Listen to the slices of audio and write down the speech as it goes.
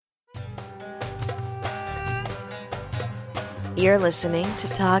You're listening to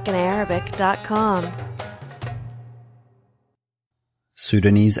talkinarabic.com.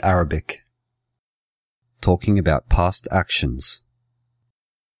 Sudanese Arabic. Talking about past actions.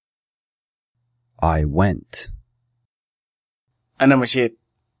 I went. أنا مشيت.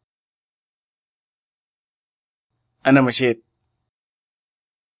 أنا مشيت.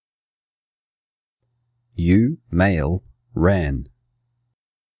 You, male, ran.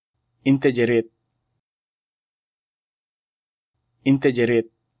 أنت جريت. أنت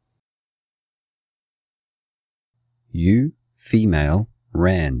جريت. You, female,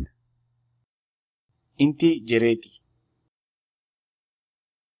 ran. أنت جريتي.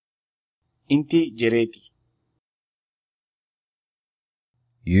 أنت جريتي.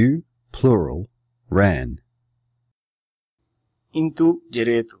 You, plural, ran. أنتو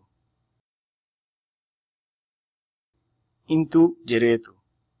جريتو. أنتو جريتو.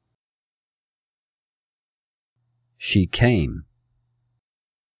 She came.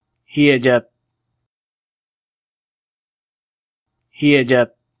 هي جات. هي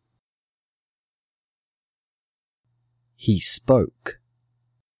جات. He spoke.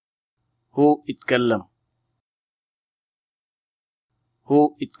 هو اتكلم.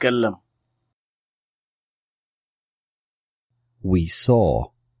 هو اتكلم. We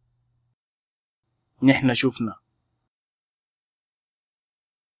saw. نحن شفنا.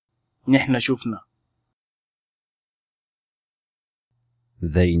 نحن شفنا.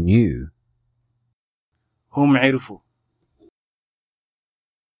 They knew. هم عرفوا.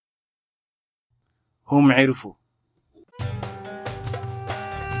 هم عرفوا.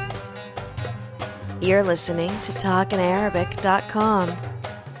 You're listening to talkinarabic.com.